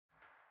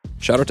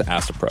Shout out to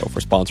Astapro for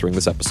sponsoring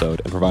this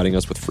episode and providing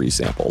us with free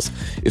samples.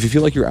 If you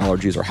feel like your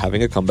allergies are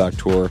having a comeback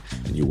tour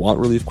and you want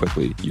relief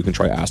quickly, you can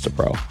try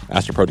Astapro.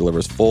 Astapro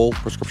delivers full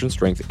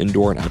prescription-strength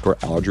indoor and outdoor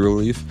allergy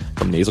relief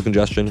from nasal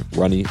congestion,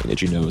 runny and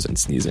itchy nose, and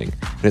sneezing.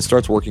 And it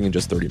starts working in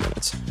just 30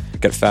 minutes.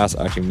 Get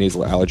fast-acting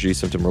nasal allergy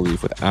symptom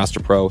relief with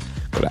Astapro.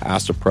 Go to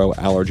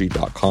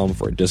astaproallergy.com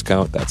for a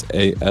discount. That's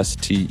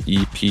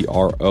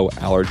ASTEPRO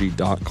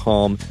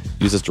allergy.com.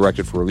 Use as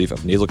directed for relief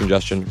of nasal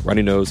congestion,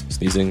 runny nose,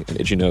 sneezing, and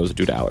itchy nose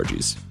due to allergies.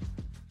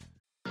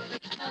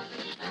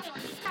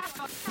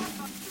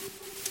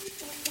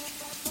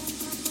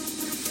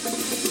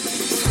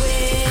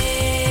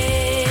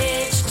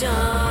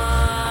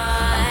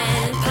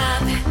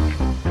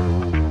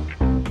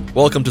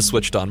 Welcome to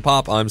Switched on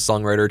Pop. I'm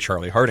songwriter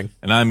Charlie Harding.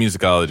 And I'm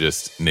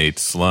musicologist Nate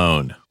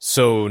Sloan.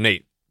 So,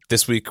 Nate,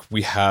 this week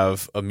we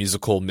have a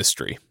musical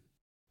mystery.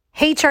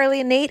 Hey,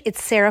 Charlie and Nate,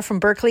 it's Sarah from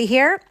Berkeley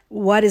here.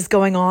 What is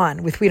going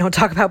on with We Don't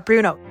Talk About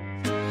Bruno?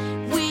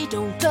 We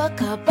don't talk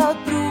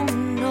about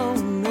Bruno,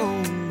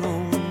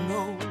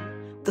 no.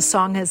 The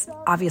song has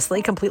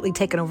obviously completely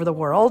taken over the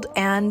world,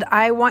 and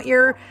I want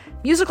your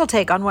musical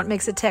take on what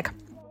makes it tick.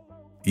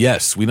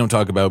 Yes, We Don't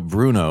Talk About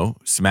Bruno,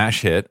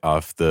 smash hit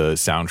off the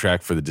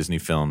soundtrack for the Disney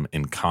film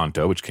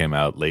Encanto, which came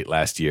out late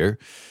last year.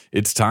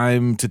 It's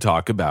time to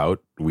talk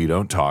about We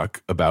Don't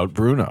Talk About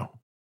Bruno.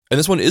 And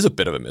this one is a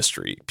bit of a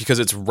mystery because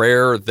it's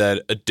rare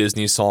that a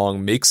Disney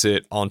song makes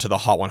it onto the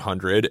Hot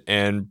 100,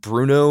 and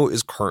Bruno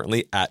is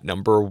currently at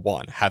number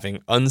 1,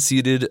 having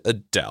unseated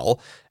Adele,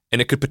 and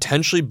it could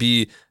potentially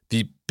be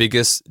the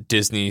biggest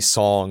Disney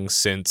song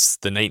since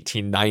the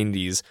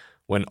 1990s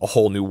when A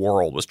Whole New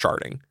World was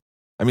charting.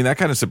 I mean, that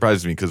kind of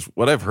surprised me because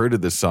what I've heard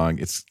of this song,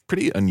 it's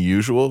pretty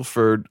unusual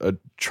for a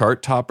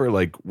chart topper.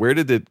 Like, where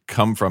did it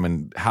come from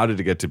and how did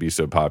it get to be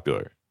so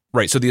popular?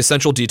 Right, so the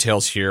essential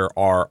details here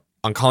are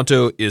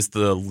Encanto is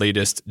the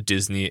latest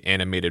Disney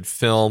animated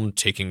film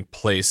taking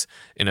place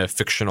in a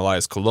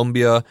fictionalized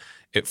Colombia.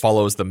 It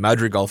follows the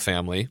Madrigal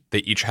family. They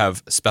each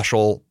have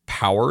special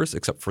powers,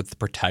 except for the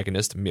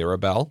protagonist,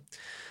 Mirabel.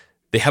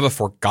 They have a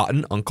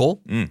forgotten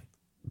uncle,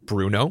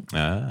 Bruno.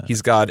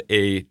 He's got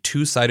a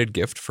two-sided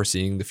gift for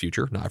seeing the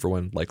future. Not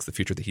everyone likes the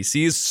future that he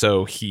sees,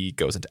 so he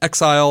goes into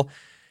exile.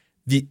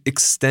 The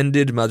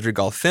extended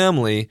Madrigal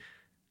family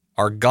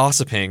are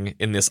gossiping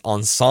in this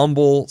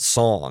ensemble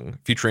song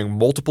featuring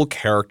multiple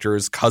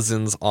characters,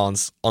 cousins,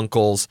 aunts,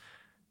 uncles,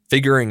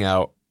 figuring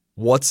out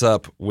what's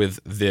up with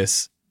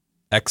this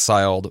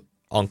exiled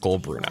Uncle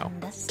Bruno.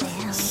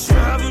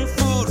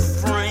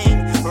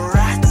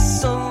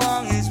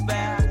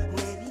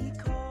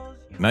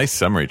 Nice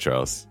summary,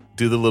 Charles.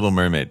 Do The Little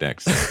Mermaid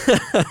next.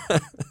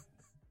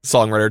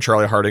 Songwriter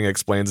Charlie Harding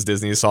explains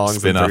Disney songs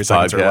in Spin-off 30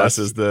 seconds or podcast. less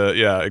is the,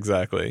 yeah,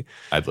 exactly.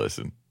 I'd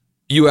listen.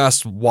 You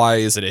asked, why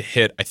is it a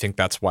hit? I think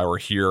that's why we're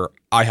here.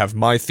 I have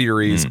my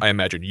theories. I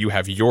imagine you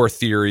have your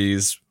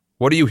theories.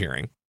 What are you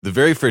hearing? The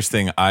very first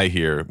thing I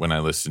hear when I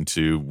listen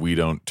to We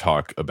Don't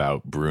Talk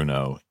About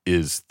Bruno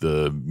is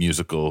the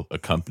musical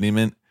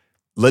accompaniment.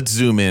 Let's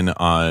zoom in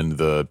on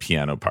the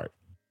piano part.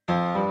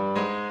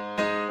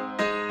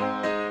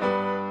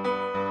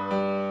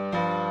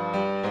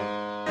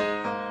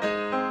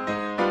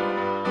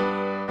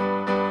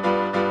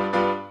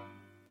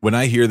 When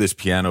I hear this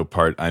piano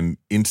part, I'm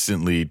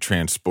instantly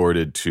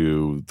transported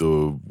to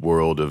the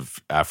world of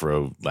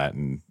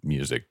Afro-Latin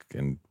music,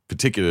 and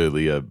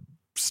particularly a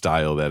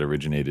style that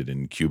originated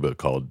in Cuba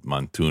called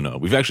montuno.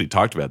 We've actually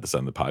talked about this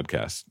on the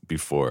podcast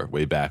before,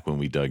 way back when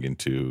we dug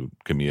into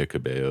Camila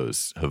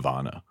Cabello's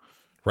Havana.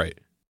 Right.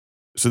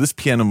 So this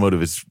piano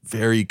motive is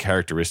very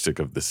characteristic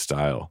of the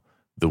style,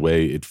 the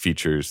way it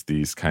features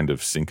these kind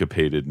of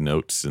syncopated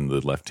notes in the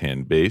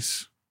left-hand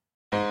bass.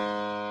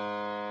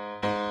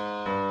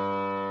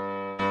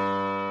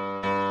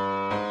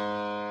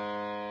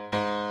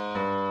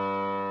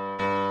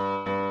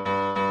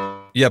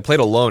 Yeah, played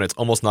alone, it's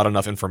almost not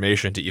enough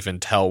information to even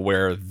tell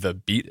where the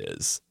beat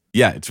is.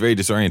 Yeah, it's very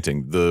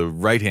disorienting. The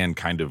right hand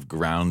kind of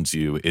grounds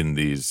you in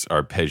these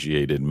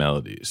arpeggiated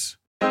melodies.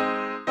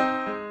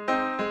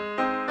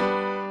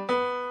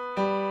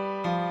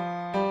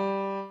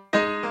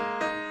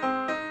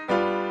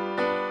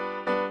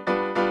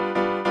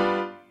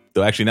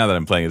 Though actually, now that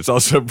I'm playing it, it's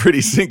also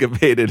pretty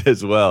syncopated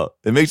as well.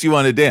 It makes you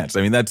want to dance.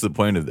 I mean, that's the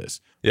point of this.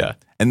 Yeah.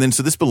 And then,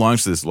 so this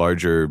belongs to this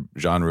larger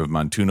genre of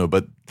montuno,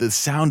 but the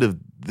sound of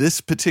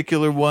this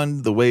particular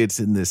one, the way it's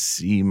in this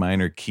C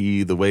minor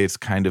key, the way it's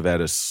kind of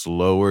at a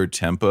slower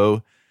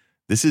tempo,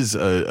 this is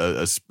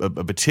a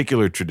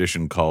particular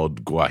tradition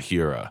called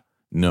Guajira,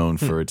 known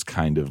for its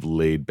kind of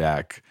laid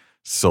back,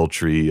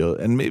 sultry,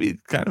 and maybe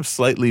kind of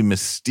slightly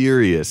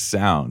mysterious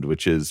sound,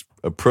 which is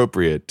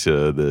appropriate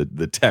to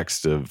the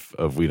text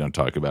of We Don't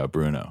Talk About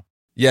Bruno.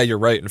 Yeah, you're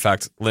right. In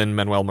fact,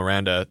 Lin-Manuel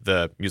Miranda,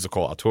 the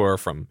musical auteur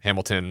from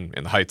Hamilton,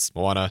 In the Heights,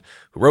 Moana,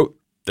 who wrote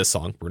this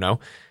song,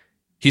 Bruno,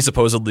 he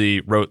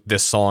supposedly wrote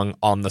this song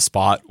on the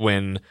spot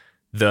when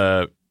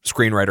the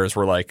screenwriters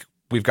were like,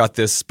 we've got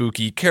this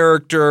spooky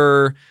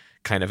character.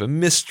 kind of a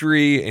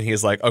mystery. And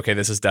he's like, okay,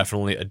 this is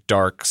definitely a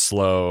dark,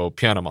 slow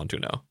piano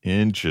montuno.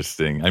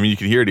 Interesting. I mean, you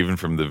can hear it even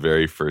from the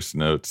very first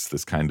notes,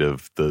 this kind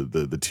of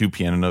the two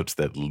piano notes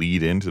that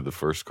lead into the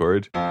first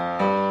chord.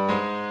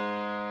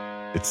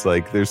 It's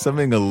like there's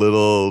something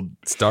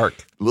It's dark.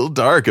 A little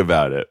dark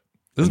about it.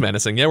 This is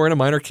menacing. Yeah, we're in a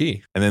minor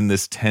key. And then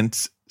this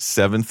tense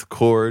seventh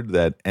chord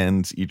that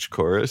ends each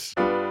chorus.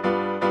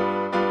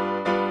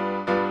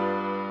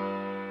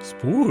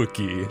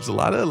 Spooky. There's a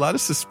lot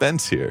of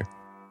suspense here.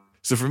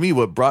 So for me,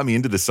 what brought me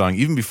into the song,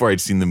 even before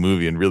I'd seen the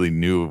movie and really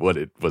knew what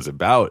it was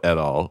about at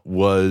all,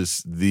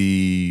 was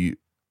the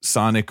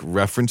sonic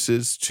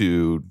references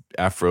to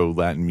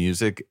Afro-Latin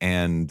music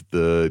and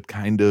the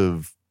kind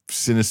of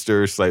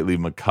sinister, slightly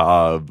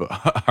macabre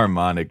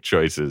harmonic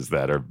choices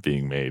that are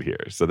being made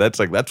here. So that's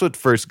what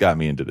first got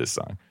me into this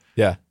song.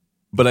 Yeah.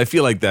 But I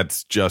feel like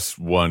that's just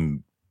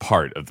one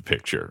part of the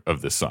picture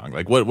of this song.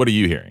 Like, what are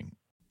you hearing?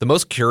 The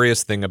most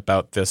curious thing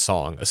about this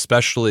song,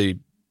 especially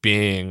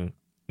being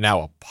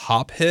now a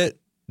pop hit,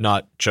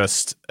 not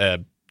just a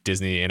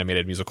Disney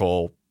animated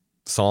musical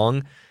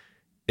song,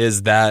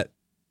 is that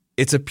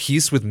it's a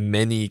piece with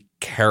many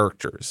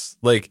characters.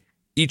 Like,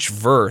 each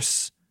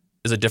verse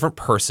is a different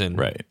person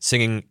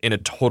singing in a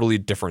totally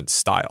different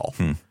style.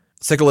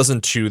 Let's take a listen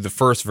to the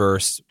first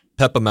verse,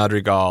 Pepa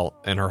Madrigal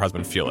and her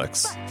husband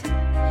Felix.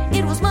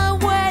 It was my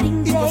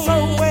wedding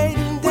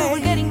day. We were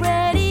getting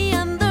ready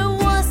and there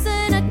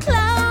wasn't a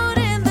cloud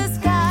in the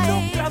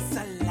sky.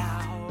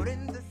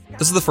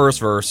 This is the first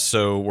verse,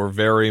 so we're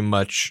very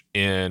much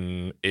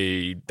in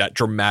that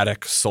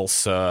dramatic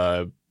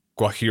salsa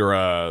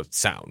guajira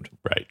sound.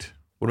 Right.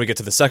 When we get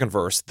to the second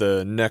verse,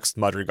 the next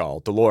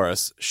Madrigal,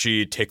 Dolores,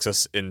 she takes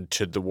us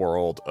into the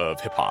world of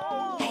hip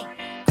hop. Hey,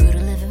 grew to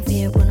live in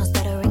fear, we're not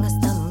stuttering or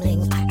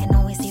stumbling. I can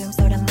always hear him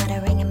sort of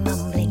muttering and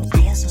mumbling.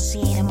 I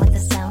associate him with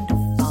the sound of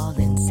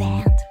falling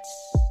sand.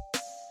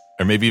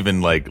 Or maybe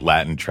even like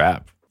Latin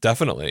trap.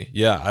 Definitely.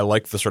 Yeah, I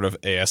like the sort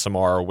of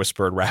ASMR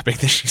whispered rapping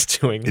that she's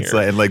doing here. It's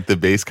like the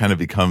bass kind of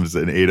becomes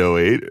an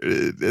 808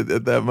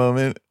 at that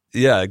moment.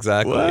 Yeah,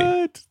 exactly.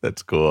 What?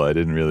 That's cool. I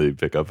didn't really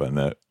pick up on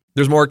that.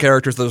 There's more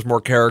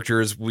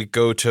characters. We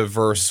go to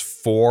verse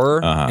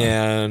 4,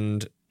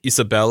 and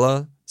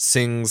Isabella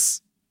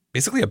sings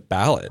basically a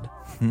ballad.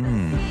 He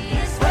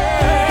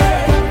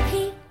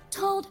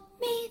told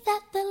me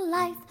that the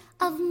life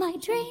of my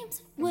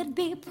dreams would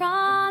be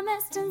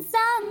promised and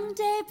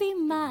someday be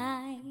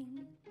mine.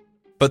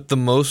 But the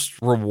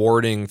most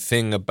rewarding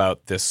thing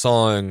about this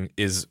song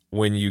is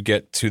when you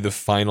get to the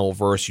final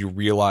verse, you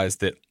realize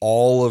that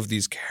all of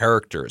these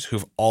characters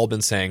who've all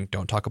been saying,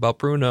 don't talk about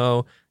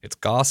Bruno, it's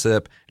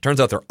gossip. It turns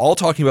out they're all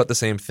talking about the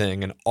same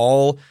thing, and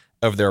all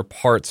of their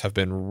parts have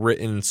been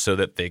written so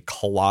that they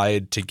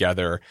collide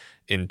together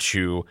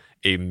into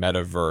a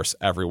metaverse.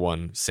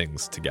 Everyone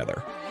sings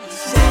together.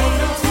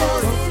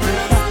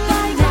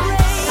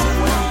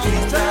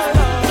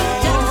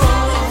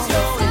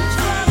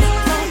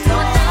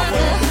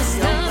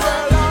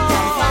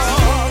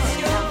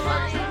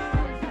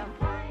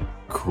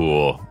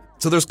 Cool.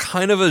 So there's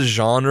kind of a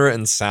genre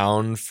and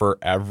sound for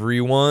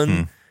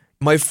everyone.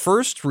 My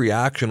first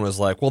reaction was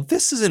like, well,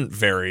 this isn't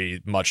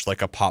very much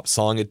like a pop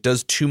song. It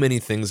does too many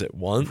things at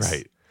once.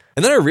 Right.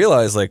 And then I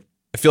realized, like,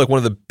 I feel like one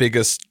of the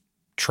biggest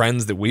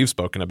trends that we've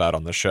spoken about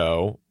on the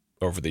show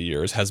over the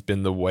years has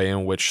been the way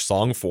in which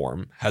song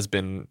form has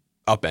been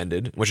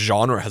upended, which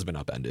genre has been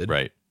upended.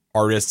 Right.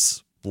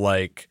 Artists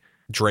like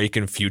Drake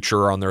and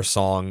Future on their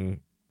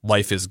song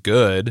Life is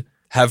Good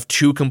have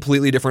two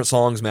completely different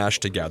songs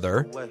mashed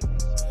together.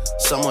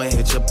 Someone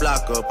hit your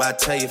block up, I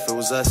tell you if it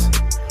was us.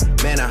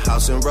 Man, a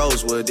house in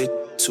Rosewood,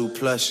 it too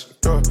plush.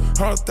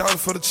 100,000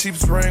 for the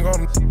cheapest ring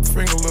on the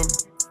finger, look.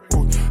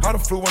 I done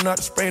flew one out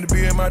to Spain to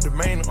be in my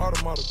domain,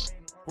 automata.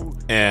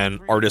 And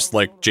artists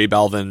like J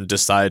Balvin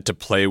decide to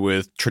play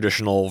with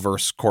traditional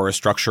verse chorus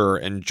structure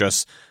and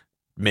just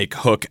make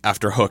hook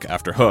after hook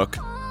after hook.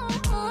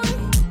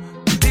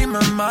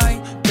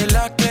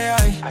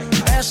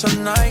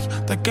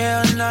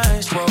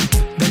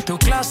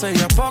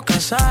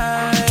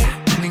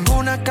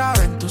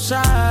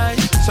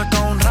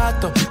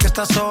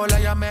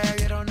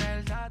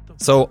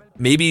 So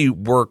maybe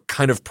we're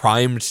kind of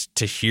primed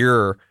to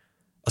hear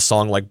a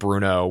song like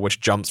Bruno, which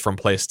jumps from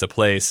place to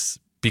place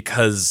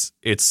because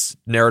it's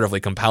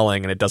narratively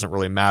compelling and it doesn't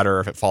really matter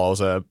if it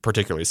follows a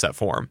particularly set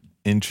form.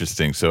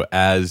 Interesting. So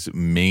as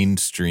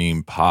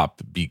mainstream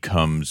pop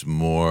becomes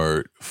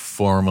more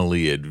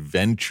formally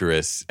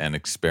adventurous and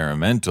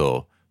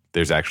experimental,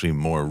 there's actually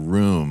more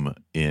room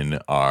in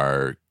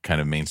our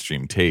kind of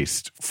mainstream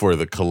taste for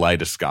the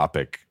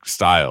kaleidoscopic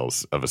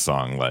styles of a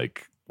song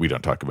like We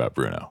Don't Talk About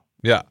Bruno.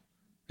 Yeah,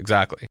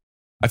 exactly.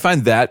 I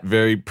find that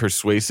very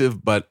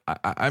persuasive, but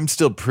I'm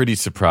still pretty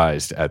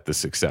surprised at the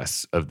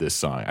success of this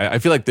song. I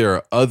feel like there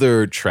are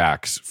other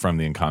tracks from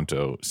the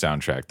Encanto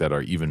soundtrack that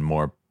are even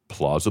more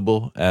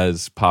plausible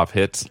as pop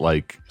hits,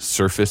 like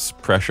Surface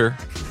Pressure.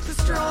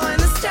 Destroying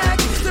the stack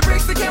that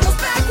breaks the camel's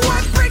back.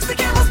 What breaks the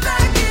camel's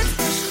back?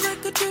 It's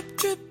like a drip,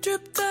 drip,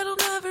 drip that'll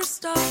never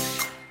stop.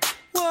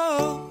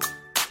 Whoa.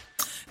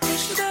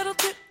 Pressure that'll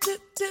dip, dip,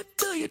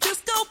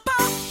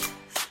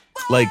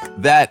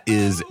 Like, that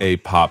is a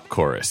pop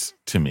chorus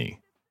to me.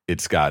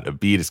 It's got a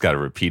beat, it's got a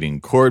repeating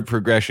chord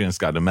progression, it's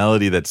got a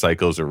melody that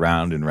cycles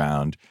around and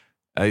round.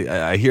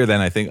 I hear that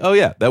and I think, oh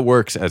yeah, that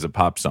works as a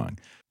pop song.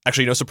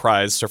 Actually, no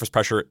surprise, Surface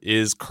Pressure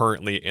is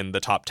currently in the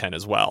top 10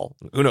 as well.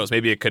 Who knows?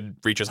 Maybe it could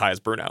reach as high as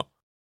Bruno.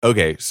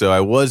 Okay, so I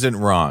wasn't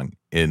wrong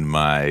in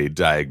my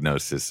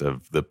diagnosis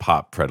of the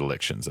pop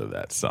predilections of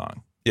that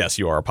song. Yes,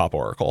 you are a pop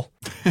oracle.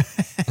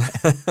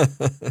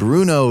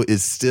 Bruno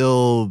is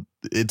still,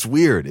 it's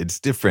weird. It's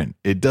different.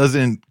 It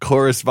doesn't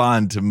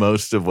correspond to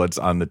most of what's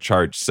on the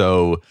chart.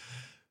 So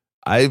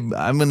I'm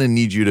going to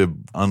need you to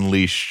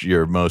unleash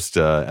your most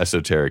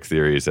esoteric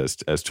theories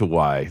as to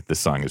why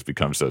this song has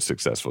become so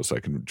successful so I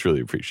can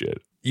truly appreciate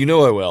it. You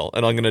know I will,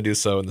 and I'm going to do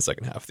so in the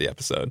second half of the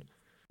episode.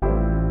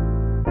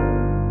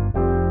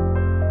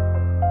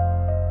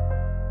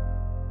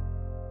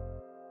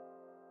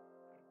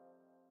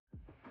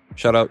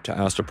 Shout out to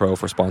Astapro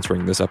for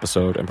sponsoring this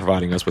episode and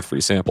providing us with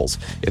free samples.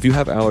 If you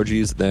have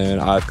allergies,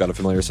 then I've got a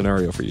familiar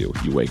scenario for you.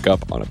 You wake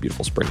up on a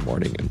beautiful spring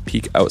morning and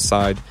peek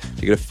outside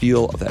to get a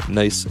feel of that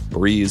nice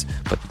breeze,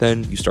 but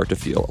then you start to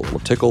feel a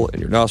little tickle in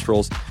your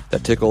nostrils.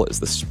 That tickle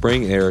is the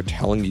spring air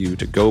telling you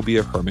to go be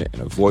a hermit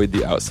and avoid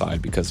the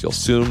outside because you'll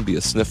soon be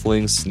a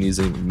sniffling,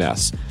 sneezing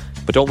mess.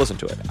 But don't listen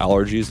to it.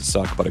 Allergies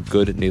suck, but a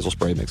good nasal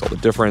spray makes all the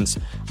difference.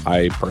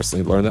 I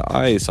personally learned that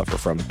I suffer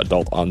from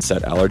adult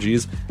onset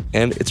allergies,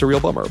 and it's a real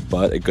bummer,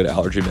 but a good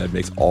allergy med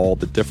makes all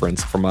the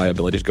difference for my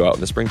ability to go out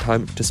in the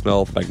springtime to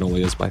smell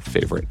magnolias, my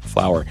favorite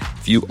flower.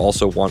 If you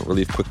also want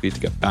relief quickly to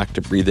get back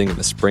to breathing in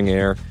the spring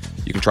air,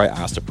 you can try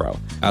Astapro.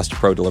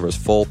 Astapro delivers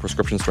full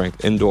prescription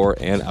strength indoor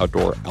and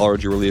outdoor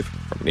allergy relief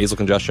from nasal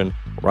congestion,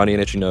 runny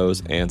and itchy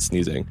nose, and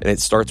sneezing, and it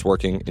starts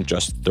working in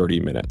just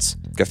 30 minutes.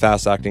 Get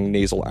fast-acting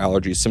nasal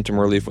allergy symptom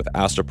relief with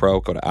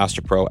Astapro. Go to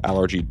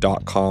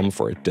astaproallergy.com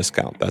for a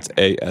discount. That's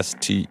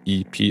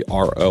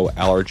ASTEPRO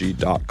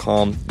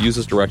allergy.com. Use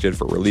as directed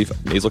for relief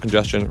of nasal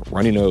congestion,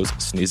 runny nose,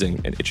 sneezing,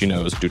 and itchy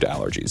nose due to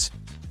allergies.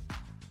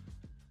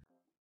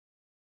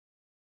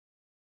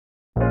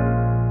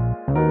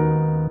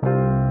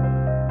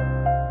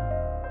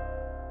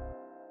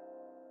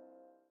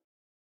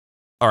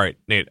 All right,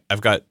 Nate,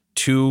 I've got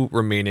two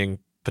remaining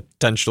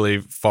potentially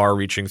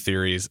far-reaching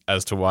theories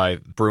as to why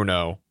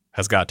Bruno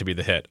has got to be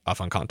the hit off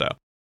Encanto.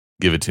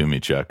 Give it to me,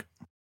 Chuck.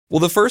 Well,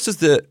 the first is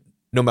that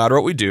no matter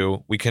what we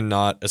do, we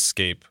cannot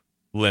escape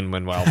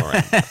Lin-Manuel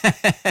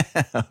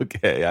Miranda.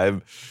 Okay,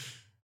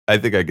 I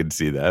think I can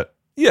see that.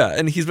 Yeah,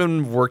 and he's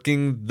been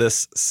working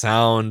this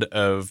sound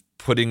of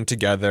putting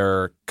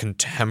together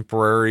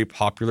contemporary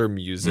popular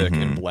music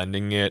and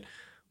blending it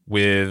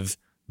with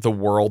the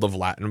world of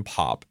Latin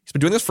pop. He's been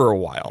doing this for a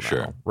while now,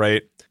 Sure.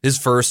 right? His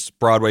first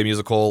Broadway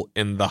musical,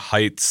 In the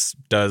Heights,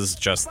 does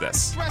just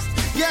this.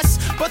 Yes,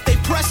 but they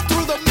press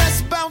through the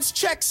mess, bounce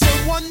checks,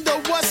 and wonder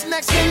what's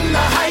next. In the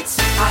Heights,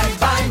 I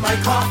buy my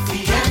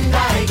coffee and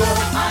I go.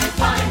 I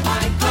buy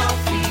my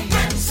coffee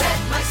and set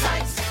my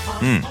sights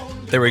on.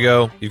 There we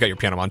go. You've got your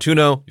piano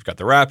montuno, you've got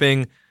the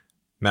rapping,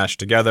 mashed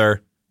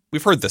together.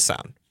 We've heard this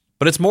sound.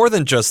 But it's more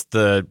than just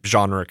the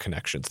genre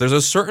connections. There's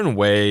a certain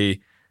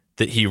way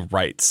that he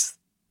writes.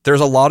 There's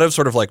a lot of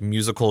sort of like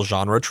musical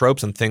genre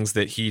tropes and things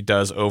that he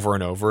does over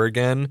and over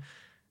again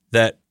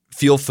that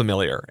feel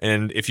familiar.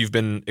 And if you've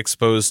been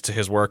exposed to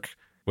his work,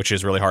 which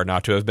is really hard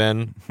not to have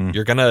been,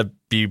 you're going to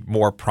be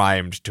more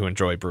primed to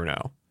enjoy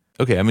Bruno.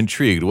 Okay, I'm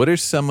intrigued. What are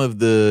some of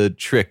the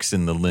tricks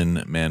in the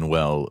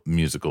Lin-Manuel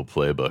musical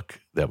playbook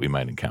that we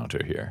might encounter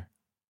here?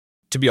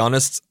 To be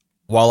honest,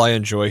 while I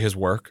enjoy his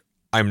work,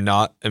 I'm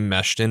not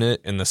enmeshed in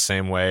it in the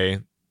same way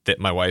that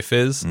my wife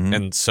is.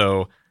 And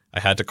so I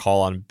had to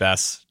call on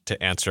Bess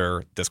to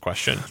answer this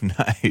question.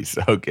 Nice.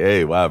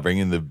 Okay. Wow.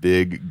 Bringing the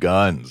big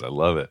guns. I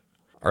love it.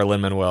 Our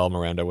Lin-Manuel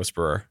Miranda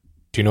whisperer.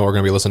 Do you know what we're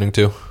going to be listening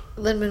to?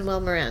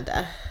 Lin-Manuel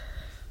Miranda.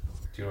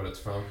 Do you know what it's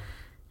from?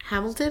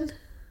 Hamilton?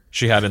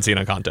 She hadn't seen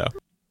Encanto.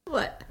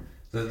 What?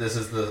 This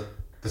is the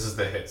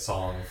hit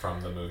song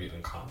from the movie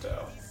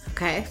Encanto.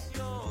 Okay.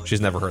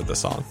 She's never heard this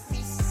song.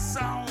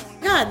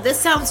 God, this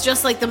sounds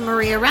just like the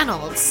Maria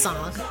Reynolds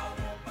song.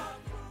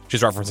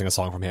 She's referencing a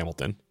song from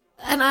Hamilton.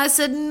 And I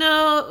said,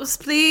 no,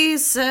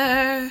 please,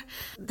 sir.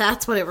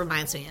 That's what it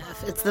reminds me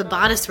of. It's the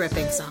bodice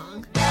ripping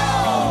song.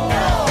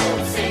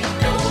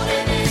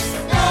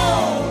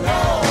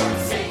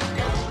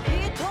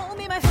 He told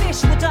me my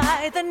fish would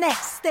die the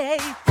next day.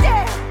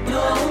 Yeah.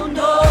 No,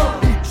 no.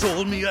 He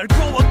told me I'd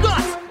grow a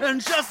gut,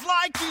 and just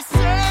like he said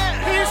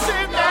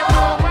that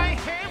no way.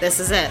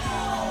 This is it.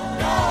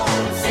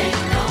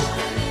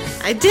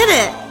 I did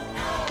it.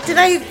 Did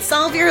I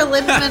solve your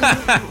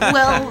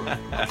Lin-Manuel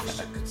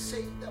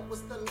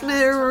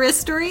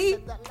mystery?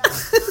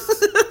 That's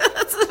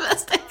the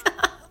best I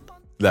got.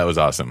 That was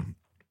awesome.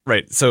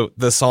 Right. So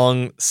the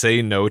song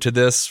Say No to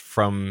This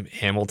from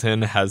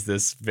Hamilton has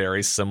this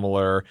very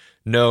similar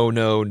no,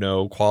 no,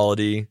 no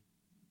quality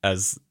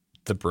as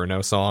the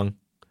Bruno song.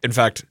 In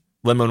fact,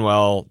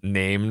 Lin-Manuel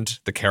named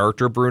the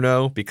character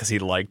Bruno because he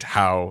liked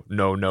how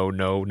no, no,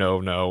 no, no,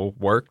 no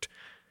worked.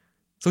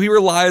 So he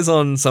relies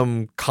on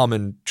some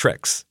common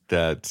tricks.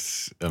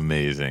 That's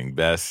amazing.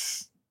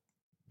 Bess,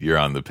 you're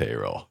on the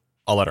payroll.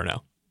 I'll let her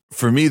know.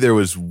 For me, there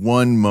was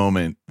one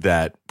moment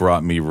that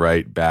brought me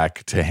right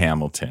back to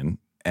Hamilton,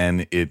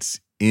 and it's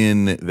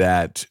in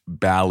that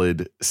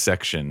ballad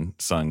section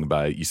sung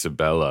by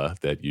Isabella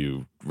that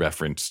you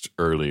referenced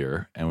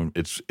earlier. And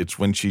it's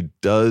when she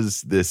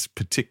does this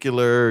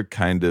particular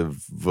kind of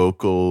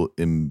vocal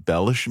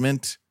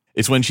embellishment.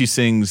 It's when she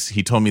sings,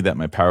 "He told me that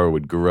my power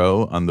would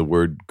grow." On the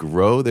word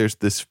grow, there's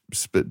this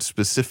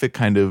specific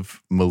kind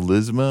of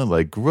melisma,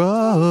 like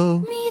grow.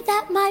 Me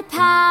that my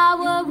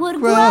power would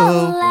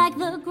grow like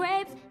the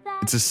grapes.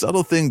 It's a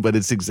subtle thing, but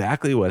it's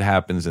exactly what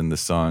happens in the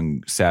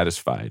song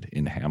Satisfied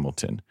in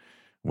Hamilton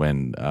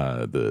when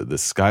the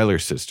Schuyler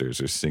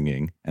sisters are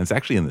singing. And it's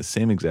actually in the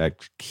same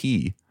exact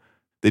key.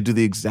 They do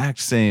the exact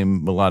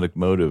same melodic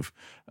motive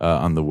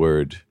on the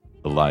word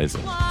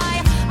Eliza.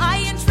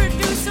 I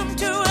introduced him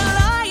to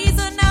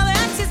Eliza, now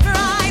that's his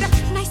bride.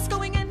 Nice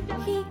going in.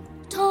 He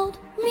told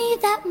me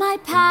that my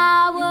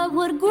power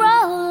would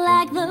grow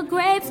like the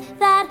grapes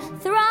that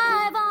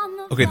thrive on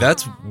the Okay,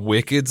 that's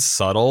wicked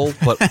subtle,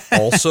 but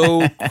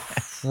also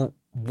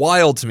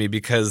wild to me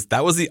because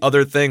that was the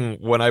other thing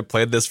when I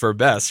played this for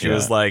Bess. She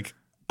was like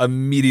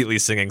immediately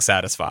singing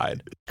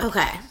Satisfied.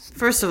 Okay,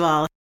 first of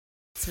all,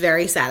 it's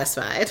very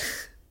satisfied.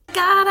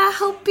 God, I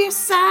hope you're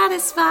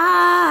satisfied.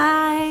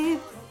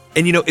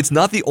 And you know, it's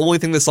not the only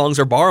thing the songs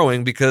are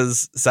borrowing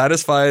because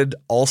Satisfied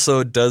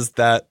also does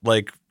that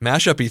like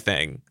mashup-y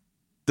thing.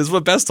 This is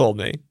what Bess told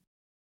me.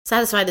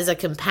 Satisfied is a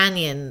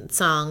companion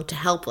song to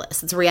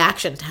Helpless. It's a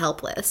reaction to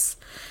Helpless.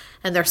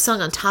 And they're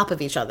sung on top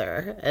of each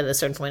other at a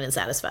certain point in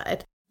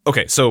Satisfied.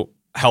 Okay, so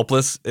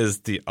Helpless is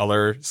the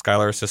other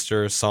Schuyler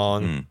Sisters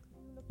song.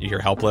 You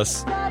hear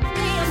Helpless.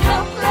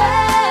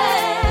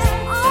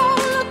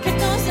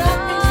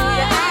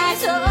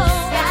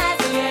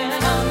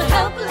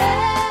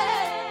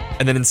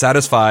 And then in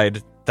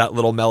Satisfied, that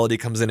little melody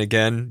comes in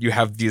again. You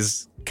have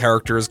these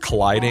characters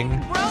colliding.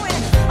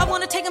 I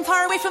want to take him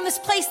far away from this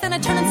place. Then I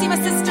turn and see my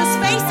sister's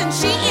face, and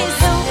she is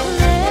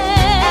hopeless.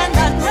 And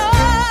I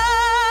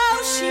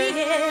know she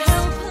is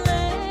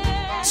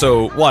hopeless.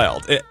 So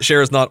wild. It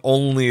shares not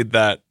only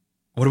that,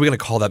 what are we going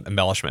to call that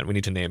embellishment? We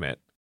need to name it.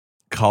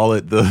 Call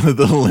it the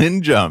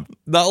Lynn jump.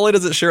 Not only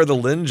does it share the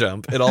Lynn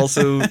jump, it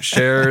also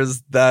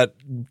shares that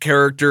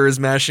characters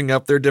mashing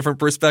up their different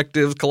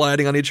perspectives,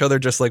 colliding on each other,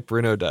 just like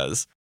Bruno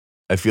does.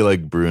 I feel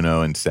like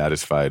Bruno and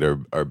Satisfied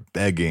are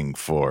begging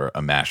for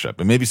a mashup.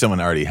 And maybe someone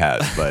already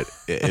has, but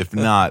if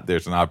not,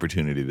 there's an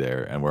opportunity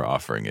there, and we're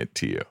offering it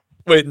to you.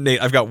 Wait,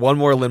 Nate, I've got one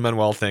more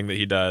Lin-Manuel thing that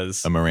he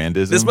does. A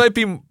Mirandism? This might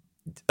be a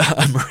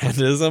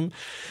Mirandism.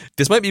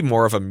 This might be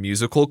more of a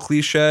musical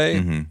cliche.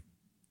 Mm-hmm.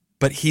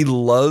 But he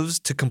loves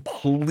to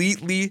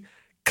completely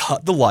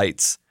cut the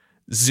lights,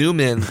 zoom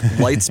in,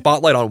 light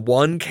spotlight on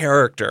one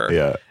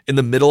character in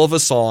the middle of a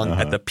song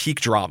at the peak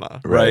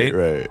drama, right?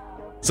 Right.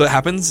 So it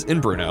happens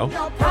in Bruno.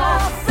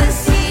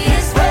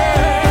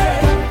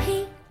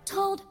 He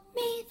told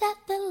me that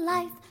the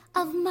life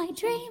of my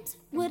dreams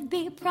would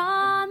be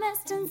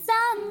promised and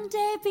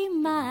someday be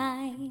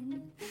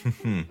mine.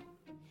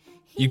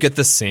 You get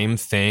the same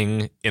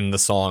thing in the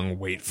song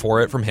Wait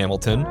For It from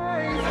Hamilton.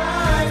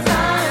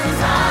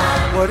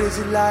 What is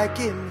it like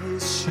in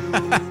his shoes?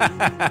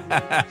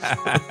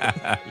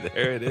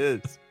 There it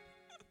is.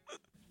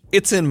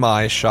 It's in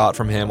My Shot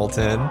from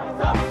Hamilton.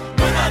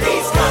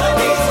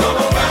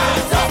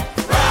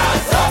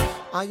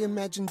 I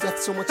imagine death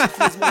so much it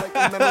feels more like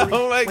a memory.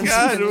 Oh my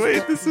God,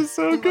 wait, this is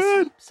so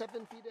good.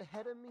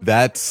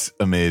 That's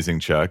amazing,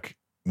 Chuck.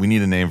 We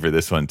need a name for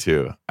this one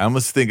too. I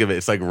almost think of it,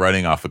 it's like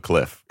running off a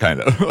cliff,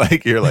 kind of.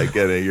 Like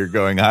you're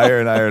going higher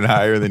and higher and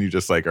higher, and then you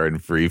just like are in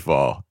free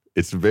fall.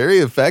 It's very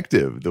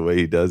effective the way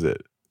he does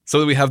it.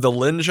 So we have the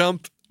Lynn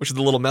jump, which is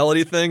the little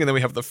melody thing, and then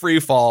we have the free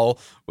fall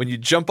when you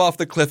jump off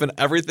the cliff and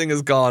everything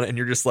is gone and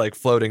you're just like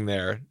floating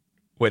there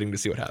waiting to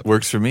see what happens.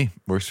 Works for me.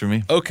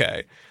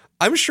 Okay.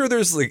 I'm sure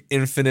there's like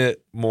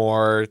infinite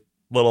more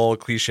little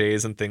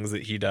cliches and things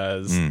that he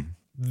does.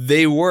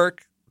 They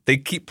work. They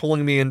keep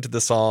pulling me into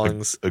the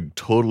songs. I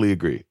totally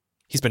agree.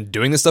 He's been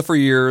doing this stuff for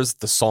years.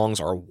 The songs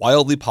are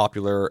wildly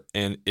popular,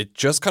 and it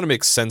just kind of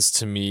makes sense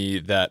to me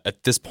that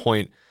at this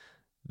point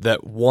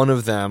that one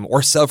of them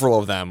or several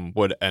of them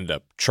would end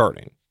up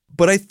charting.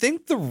 But I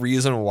think the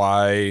reason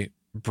why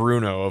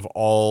Bruno, of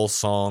all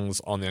songs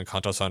on the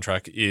Encanto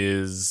soundtrack,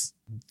 is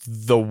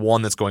the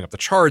one that's going up the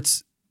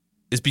charts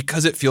is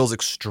because it feels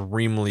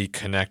extremely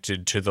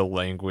connected to the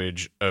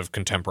language of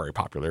contemporary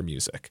popular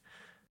music.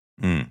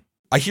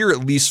 I hear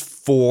at least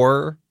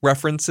 4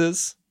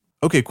 references.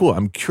 Okay, cool.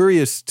 I'm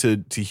curious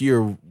to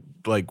hear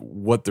like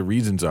what the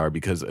reasons are,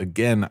 because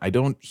again, I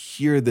don't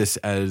hear this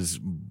as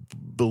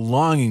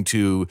belonging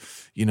to,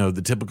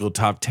 the typical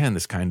top 10,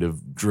 this kind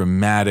of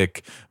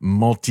dramatic,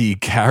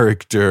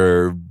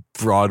 multi-character,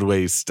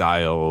 Broadway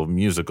style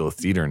musical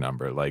theater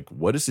number. Like,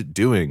 what is it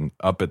doing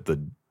up at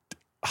the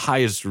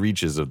highest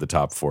reaches of the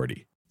top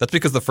 40? That's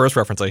because the first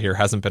reference I hear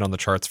hasn't been on the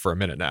charts for a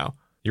minute now.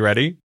 You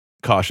ready?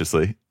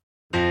 Cautiously.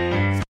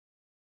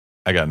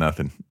 I got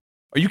nothing.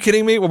 Are you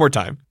kidding me? One more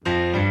time.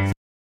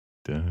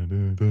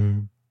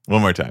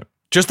 One more time.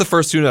 Just the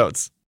first two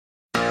notes.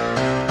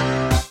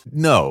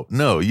 No,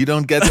 you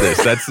don't get this.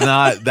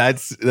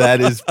 That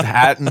is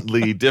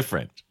patently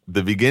different.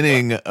 The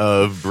beginning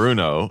of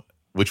Bruno,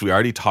 which we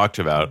already talked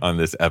about on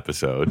this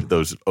episode,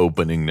 those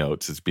opening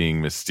notes as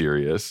being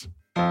mysterious.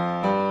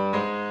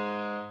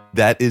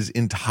 That is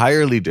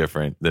entirely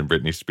different than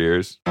Britney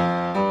Spears.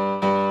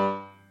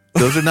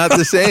 Those are not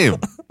the same.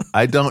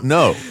 I don't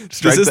know.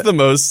 This is the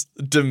most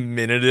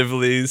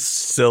diminutively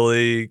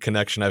silly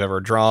connection I've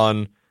ever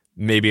drawn.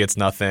 Maybe it's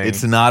nothing.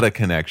 It's not a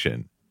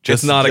connection.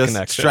 Just not a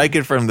connection. Strike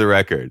it from the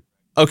record.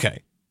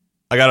 Okay.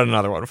 I got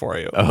another one for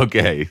you.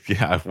 Okay.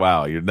 Yeah.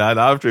 Wow. You're not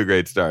off to a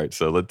great start.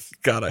 So let's.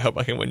 God, I hope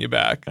I can win you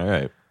back. All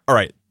right. All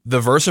right. The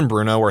verse in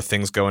Bruno where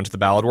things go into the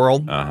ballad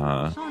world.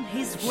 Uh-huh. On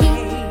his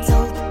way,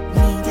 told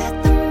me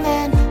that the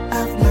man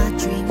of my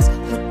dreams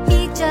would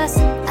be just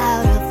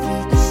out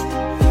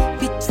of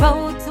reach,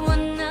 betrothed to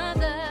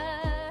another.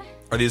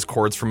 Are these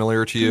chords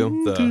familiar to you?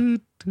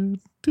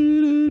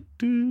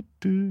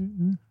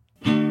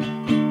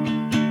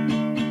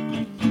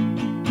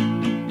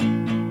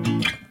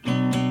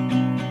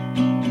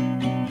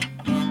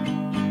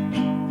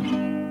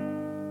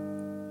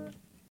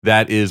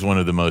 That is one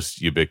of the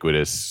most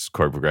ubiquitous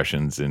chord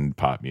progressions in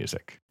pop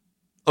music.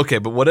 Okay,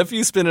 but what if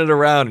you spin it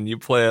around and you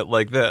play it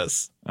like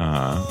this?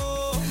 Despacito,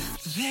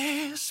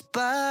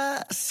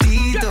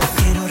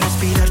 quiero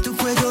respirar tu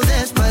cuello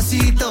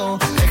despacito.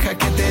 Deja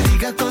que te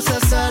diga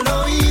cosas al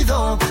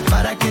oído,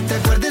 para que te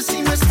acuerdes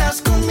si no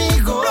estás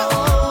conmigo.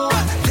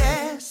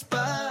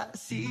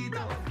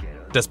 Despacito.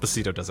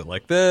 Despacito does it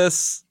like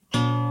this.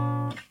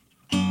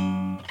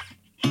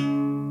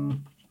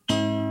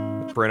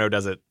 Bruno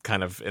does it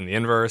kind of in the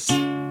inverse.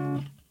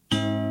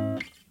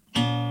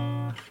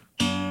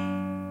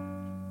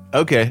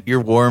 Okay, you're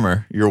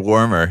warmer.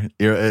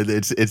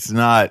 It's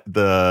not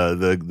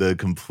the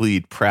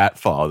complete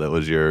pratfall that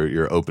was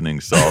your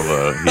opening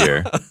salvo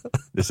here.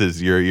 This is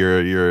your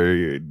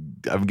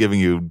I'm giving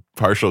you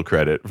partial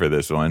credit for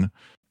this one.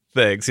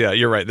 Thanks. Yeah,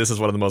 you're right. This is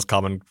one of the most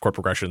common chord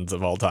progressions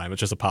of all time. It's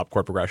just a pop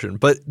chord progression.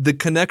 But the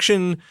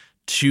connection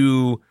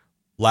to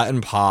Latin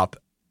pop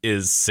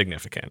is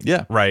significant.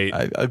 Yeah. Right?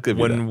 I'll give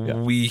you when that.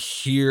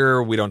 Yeah.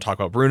 we don't talk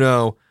about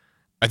Bruno,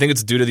 I think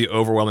it's due to the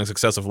overwhelming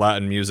success of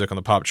Latin music on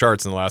the pop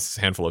charts in the last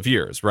handful of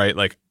years, right?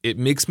 Like, it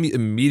makes me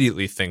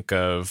immediately think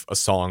of a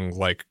song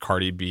like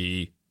Cardi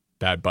B,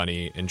 Bad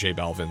Bunny, and J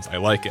Balvin's I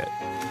Like It.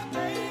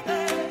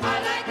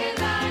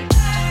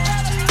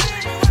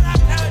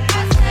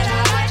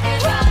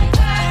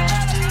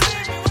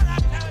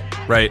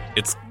 Right?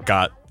 It's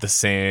got the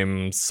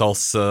same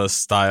salsa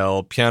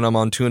style piano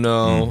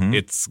montuno. Mm-hmm.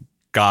 It's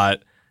got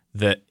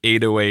the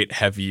 808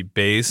 heavy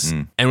bass.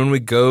 And when we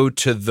go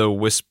to the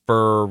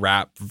whisper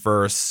rap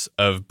verse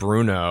of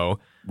Bruno,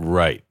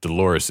 Right,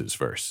 Dolores's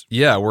verse.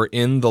 yeah, we're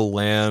in the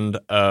land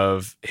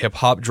of hip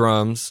hop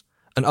drums,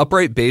 an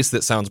upright bass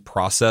that sounds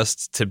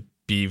processed to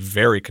be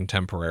very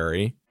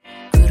contemporary.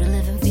 Grew to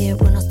live in fear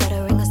when I'm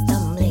stuttering or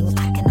stumbling.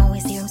 I can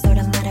always hear him sort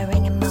of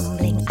muttering and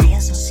mumbling. I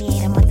associate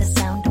him with the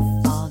sound of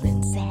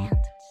falling sand.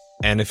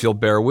 And if you'll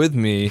bear with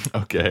me,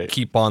 Okay.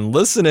 keep on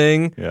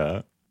listening.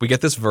 Yeah. We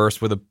get this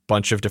verse with a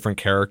bunch of different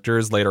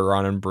characters later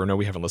on in Bruno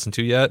we haven't listened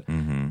to yet.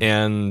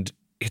 And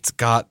it's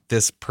got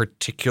this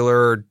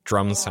particular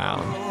drum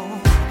sound.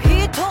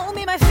 He told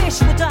me my fish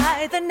would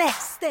die the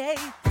next day.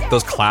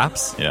 Those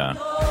claps. Yeah.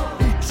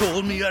 He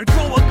told me I'd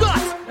grow a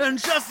gut,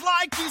 and just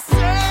like he said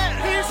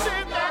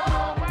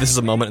that. This is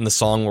a moment in the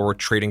song where we're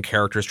trading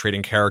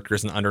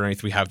characters, and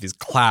underneath we have these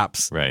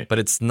claps. Right. But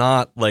it's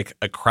not like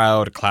a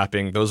crowd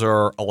clapping. Those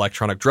are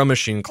electronic drum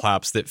machine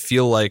claps that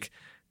feel like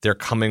they're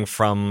coming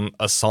from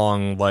a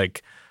song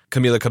like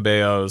Camila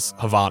Cabello's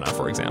Havana,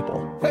 for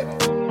example.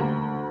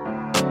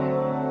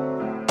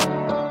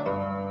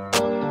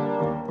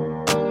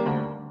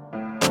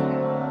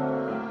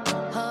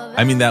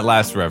 I mean, that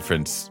last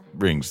reference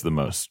rings the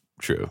most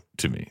true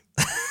to me.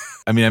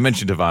 I mean, I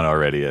mentioned Havana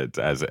already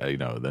as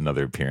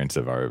another appearance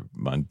of our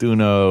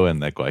Montuno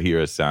and that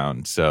Guajira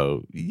sound.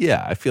 So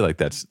yeah, I feel like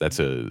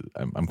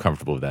I'm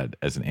comfortable with that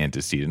as an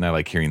antecedent. I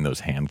like hearing those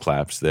hand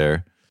claps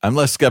there. I'm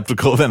less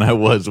skeptical than I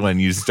was when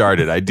you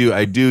started. I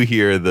do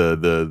hear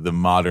the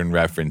modern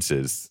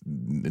references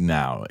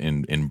now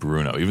in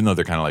Bruno, even though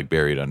they're kind of like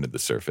buried under the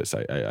surface.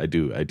 I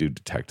do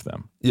detect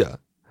them. Yeah.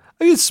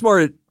 I mean, it's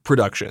smart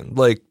production.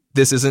 Like,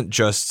 this isn't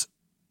just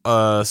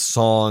a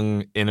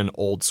song in an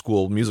old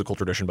school musical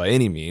tradition by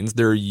any means.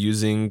 They're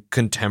using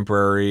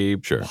contemporary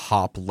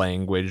pop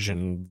language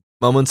and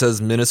moments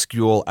as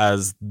minuscule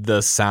as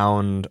the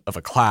sound of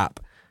a clap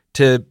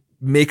to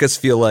make us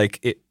feel like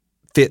it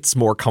fits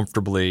more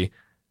comfortably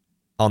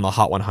on the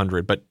Hot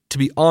 100. But to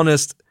be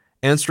honest,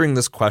 answering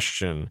this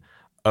question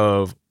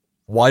of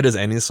why does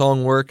any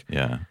song work?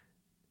 Yeah.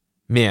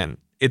 Man,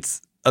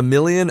 it's a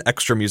million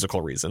extra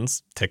musical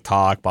reasons.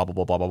 TikTok, blah, blah,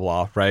 blah, blah, blah,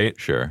 blah, right?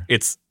 Sure.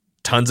 It's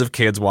tons of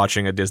kids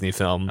watching a Disney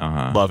film,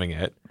 loving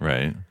it.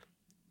 Right.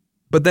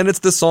 But then it's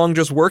the song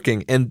just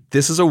working, and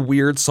this is a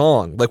weird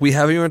song. Like, we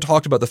haven't even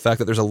talked about the fact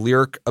that there's a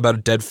lyric about a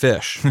dead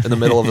fish in the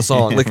middle of the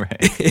song. Like,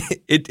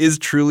 it is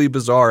truly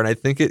bizarre, and I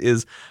think it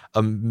is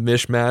a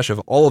mishmash of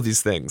all of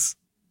these things.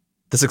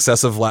 The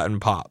success of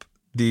Latin pop,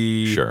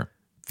 the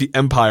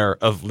empire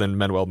of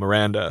Lin-Manuel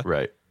Miranda,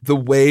 right? The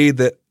way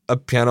that a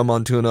piano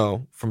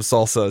montuno from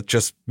salsa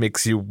just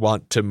makes you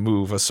want to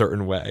move a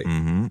certain way.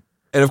 Mm-hmm.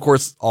 And of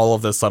course, all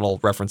of the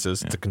subtle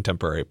references to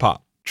contemporary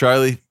pop.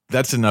 Charlie,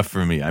 that's enough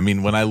for me. I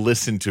mean, when I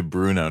listen to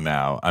Bruno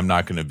now, I'm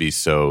not going to be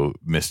so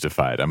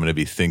mystified. I'm going to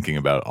be thinking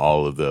about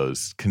all of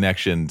those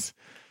connections.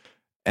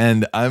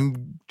 And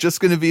I'm just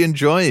going to be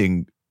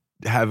enjoying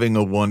having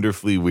a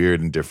wonderfully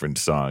weird and different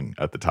song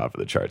at the top of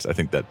the charts. I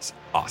think that's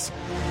awesome.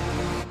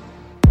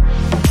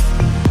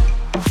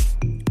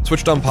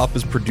 Switched on Pop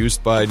is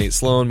produced by Nate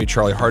Sloan, me,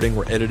 Charlie Harding.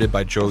 We're edited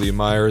by Jolie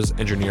Myers,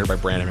 engineered by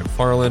Brandon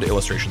McFarland,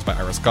 illustrations by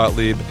Iris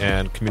Gottlieb,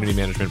 and community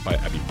management by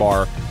Abby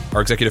Barr.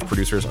 Our executive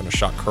producers are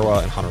Nishat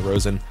Kurwa and Hannah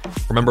Rosen. We're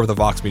a member of the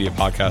Vox Media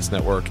Podcast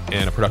Network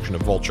and a production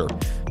of Vulture.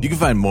 You can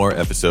find more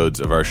episodes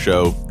of our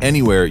show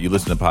anywhere you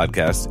listen to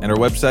podcasts and our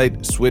website,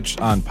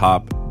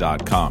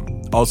 switchedonpop.com.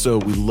 Also,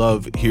 we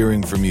love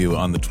hearing from you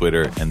on the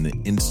Twitter and the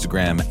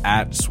Instagram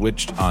at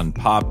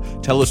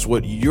switchedonpop. Tell us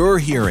what you're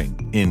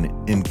hearing in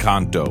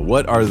Encanto.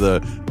 What are the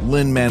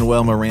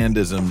Lin-Manuel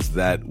Mirandisms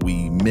that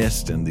we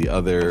missed and the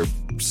other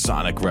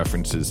sonic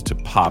references to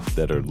pop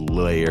that are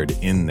layered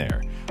in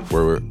there?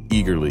 We're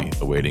eagerly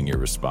awaiting your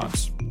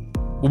response.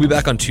 We'll be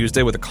back on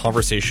Tuesday with a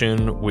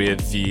conversation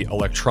with the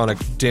electronic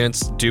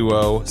dance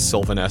duo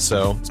Sylvan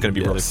Esso. It's going to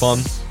be really fun.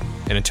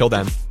 And until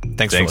then,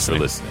 thanks for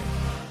listening.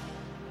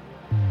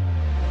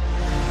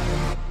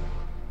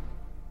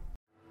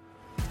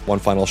 One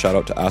final shout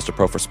out to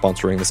Astapro for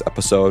sponsoring this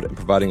episode and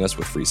providing us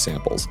with free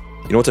samples.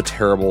 You know what's a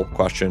terrible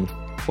question?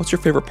 What's your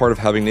favorite part of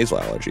having nasal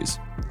allergies?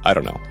 I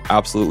don't know.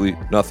 Absolutely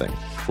nothing.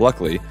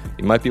 Luckily,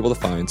 you might be able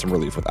to find some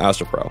relief with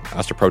Astapro.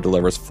 Astapro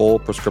delivers full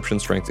prescription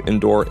strength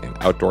indoor and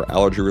outdoor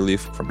allergy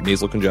relief from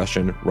nasal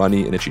congestion,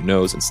 runny and itchy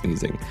nose, and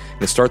sneezing.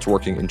 And it starts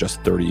working in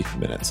just 30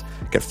 minutes.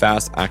 Get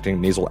fast-acting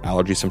nasal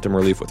allergy symptom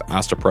relief with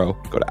Astapro.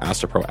 Go to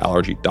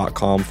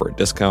astaproallergy.com for a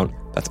discount.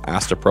 That's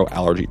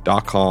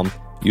astaproallergy.com.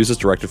 Use as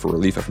directed for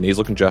relief of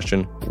nasal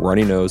congestion,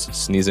 runny nose,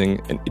 sneezing,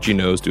 and itchy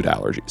nose due to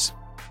allergies.